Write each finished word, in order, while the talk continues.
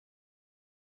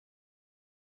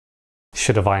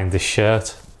Should have ironed this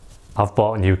shirt. I've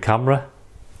bought a new camera.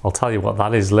 I'll tell you what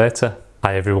that is later.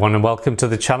 Hi everyone and welcome to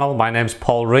the channel. My name's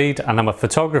Paul Reed and I'm a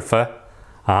photographer,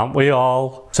 aren't we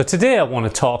all? So today I want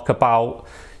to talk about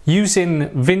using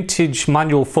vintage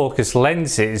manual focus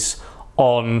lenses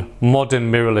on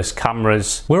modern mirrorless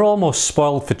cameras. We're almost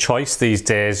spoiled for choice these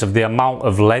days of the amount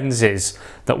of lenses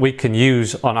that we can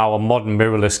use on our modern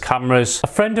mirrorless cameras. A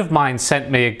friend of mine sent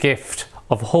me a gift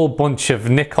of a whole bunch of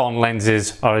Nikon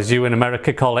lenses, or as you in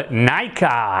America call it,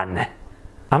 Nikon.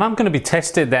 And I'm going to be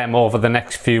testing them over the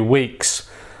next few weeks.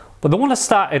 But the one I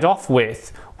started off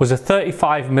with was a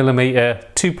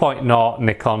 35mm 2.0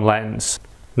 Nikon lens.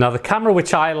 Now the camera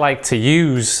which I like to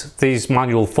use these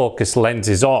manual focus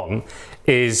lenses on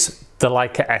is the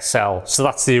Leica SL. So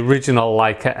that's the original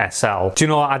Leica SL. Do you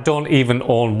know, I don't even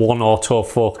own one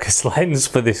autofocus lens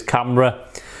for this camera.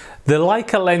 The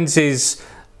Leica lenses,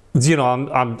 you know,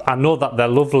 I know that they're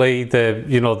lovely,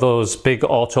 you know, those big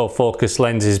autofocus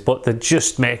lenses, but they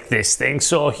just make this thing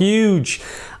so huge,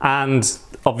 and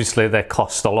obviously they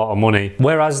cost a lot of money.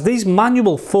 Whereas these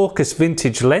manual focus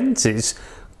vintage lenses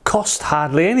cost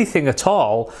hardly anything at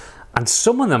all, and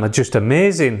some of them are just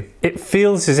amazing. It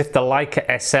feels as if the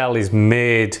Leica SL is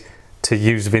made to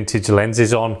use vintage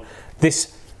lenses on.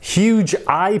 This huge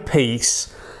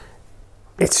eyepiece,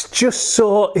 it's just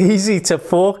so easy to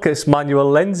focus manual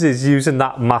lenses using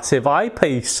that massive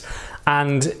eyepiece,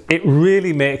 and it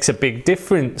really makes a big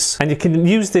difference. And you can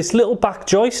use this little back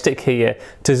joystick here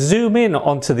to zoom in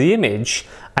onto the image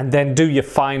and then do your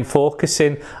fine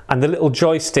focusing, and the little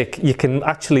joystick, you can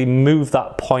actually move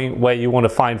that point where you want to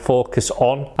fine focus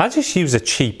on. I just use a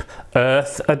cheap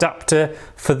earth adapter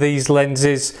for these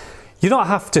lenses. You don't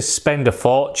have to spend a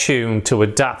fortune to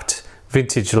adapt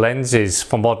vintage lenses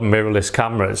for modern mirrorless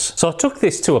cameras. So I took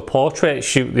this to a portrait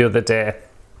shoot the other day,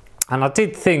 and I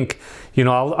did think, you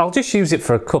know, I'll just use it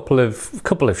for a couple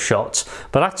of shots,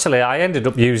 but actually I ended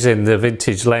up using the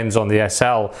vintage lens on the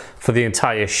SL for the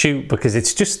entire shoot because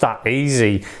it's just that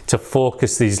easy to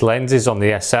focus these lenses on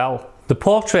the SL. The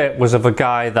portrait was of a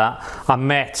guy that I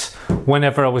met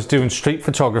whenever I was doing street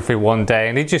photography one day,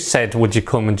 and he just said, would you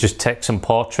come and just take some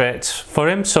portraits for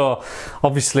him? So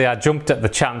obviously I jumped at the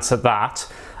chance at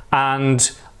that, and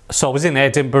so I was in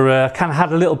Edinburgh, kind of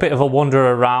had a little bit of a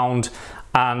wander around,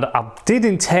 and I did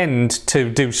intend to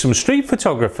do some street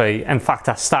photography. In fact,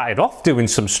 I started off doing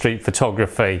some street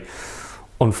photography.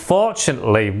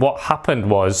 Unfortunately, what happened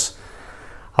was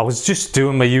I was just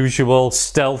doing my usual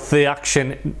stealthy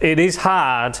action. It is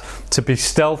hard to be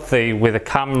stealthy with a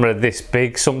camera this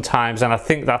big sometimes, and I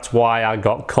think that's why I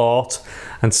got caught.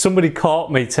 And somebody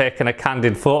caught me taking a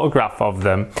candid photograph of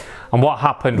them, and what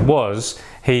happened was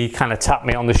he kind of tapped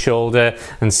me on the shoulder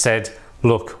and said,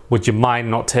 look, would you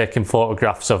mind not taking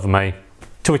photographs of me?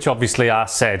 To which obviously I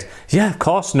said, yeah, of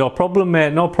course, no problem,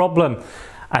 mate, no problem.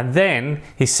 And then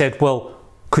he said, well,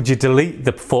 could you delete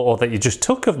the photo that you just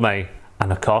took of me?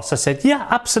 And of course I said, yeah,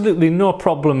 absolutely, no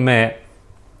problem, mate.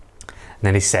 And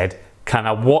then he said, can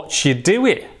I watch you do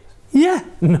it? Yeah,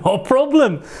 no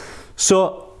problem.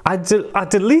 So I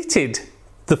deleted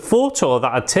the photo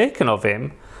that I'd taken of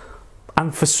him,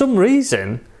 and for some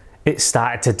reason it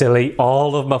started to delete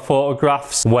all of my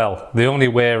photographs. Well, the only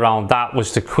way around that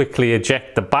was to quickly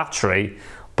eject the battery,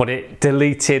 but it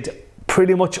deleted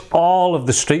pretty much all of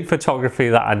the street photography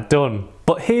that I'd done.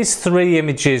 But here's 3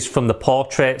 images from the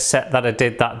portrait set that I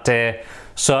did that day,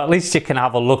 so at least you can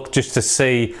have a look just to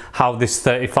see how this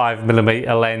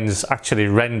 35mm lens actually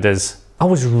renders. I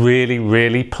was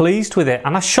really pleased with it,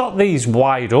 and I shot these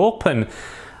wide open,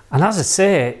 and as I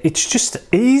say, it's just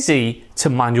easy to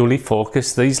manually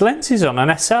focus these lenses on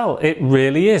an SL. It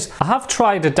really is. I have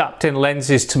tried adapting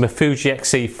lenses to my Fuji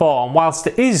X-E4, and whilst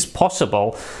it is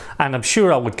possible, and I'm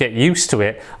sure I would get used to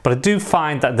it, but I do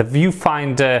find that the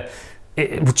viewfinder,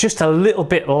 it was just a little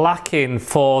bit lacking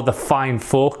for the fine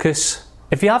focus.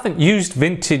 If you haven't used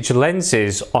vintage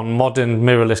lenses on modern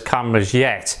mirrorless cameras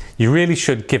yet, you really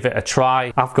should give it a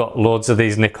try. I've got loads of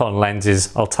these Nikon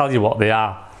lenses. I'll tell you what they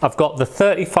are. I've got the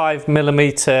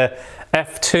 35mm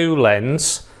f2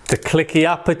 lens, the clicky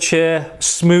aperture,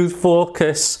 smooth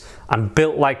focus, and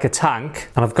built like a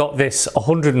tank. And I've got this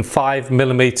 105mm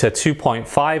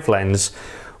 2.5 lens,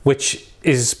 which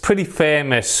is pretty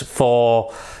famous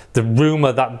for the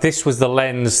rumour that this was the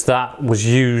lens that was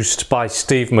used by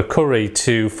Steve McCurry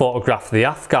to photograph the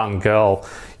Afghan girl.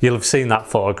 You'll have seen that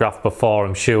photograph before,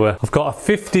 I'm sure. I've got a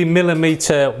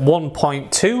 50mm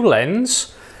 1.2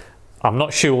 lens. I'm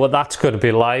not sure what that's going to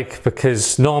be like,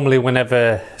 because normally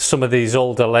whenever some of these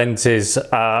older lenses,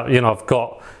 you know, I've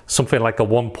got something like a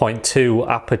 1.2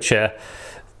 aperture,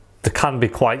 they can be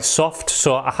quite soft,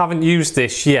 so I haven't used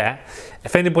this yet.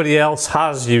 If anybody else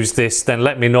has used this, then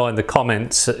let me know in the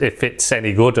comments if it's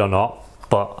any good or not,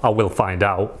 but I will find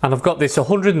out. And I've got this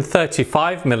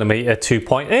 135mm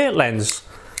 2.8 lens.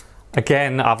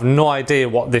 Again, I've no idea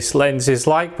what this lens is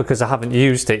like because I haven't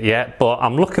used it yet, but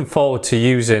I'm looking forward to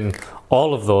using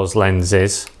all of those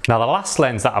lenses. Now the last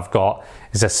lens that I've got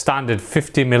is a standard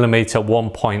 50mm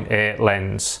 1.8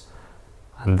 lens,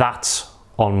 and that's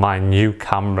on my new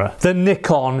camera, the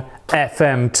Nikon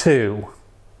FM2.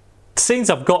 Since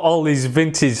I've got all these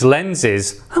vintage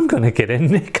lenses, I'm going to get a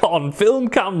Nikon film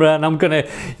camera and I'm going to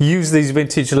use these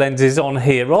vintage lenses on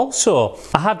here also.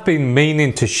 I had been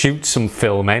meaning to shoot some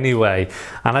film anyway,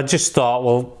 and I just thought,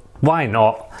 well, why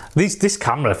not? This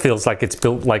camera feels like it's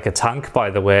built like a tank, by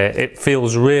the way. It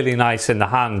feels really nice in the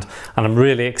hand and I'm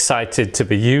really excited to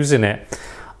be using it.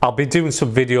 I'll be doing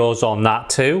some videos on that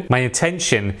too. My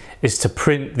intention is to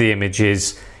print the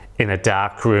images in a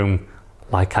dark room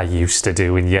like I used to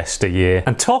do in yesteryear.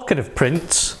 And talking of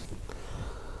prints,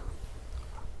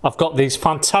 I've got these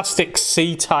fantastic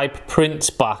C-type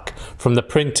prints back from the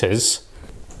printers.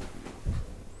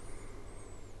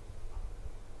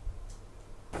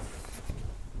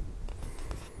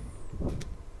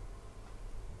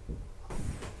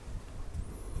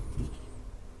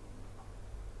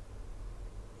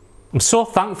 I'm so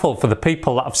thankful for the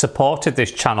people that have supported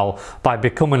this channel by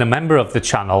becoming a member of the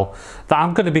channel that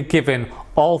I'm going to be giving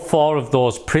all 4 of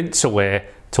those prints away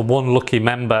to one lucky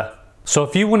member. So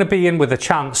if you want to be in with a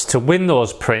chance to win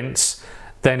those prints,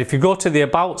 then if you go to the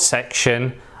About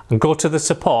section and go to the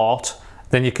support,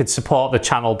 then you can support the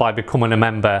channel by becoming a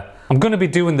member. I'm going to be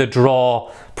doing the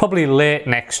draw probably late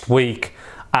next week,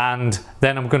 and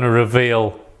then I'm going to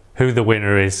reveal who the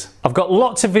winner is. I've got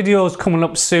lots of videos coming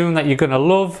up soon that you're going to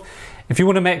love. If you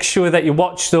want to make sure that you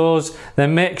watch those,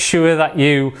 then make sure that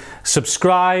you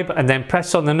subscribe and then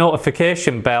press on the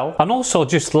notification bell, and also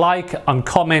just like and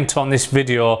comment on this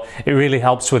video. It really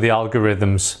helps with the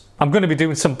algorithms. I'm going to be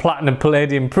doing some Platinum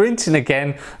Palladium printing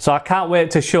again, so I can't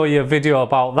wait to show you a video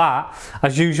about that.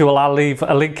 As usual, I'll leave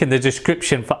a link in the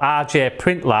description for RJ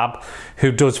Print Lab,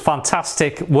 who does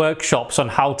fantastic workshops on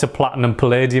how to Platinum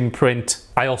Palladium print.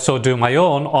 I also do my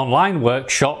own online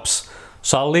workshops,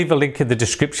 so I'll leave a link in the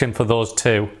description for those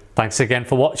too. Thanks again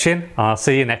for watching, and I'll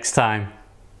see you next time.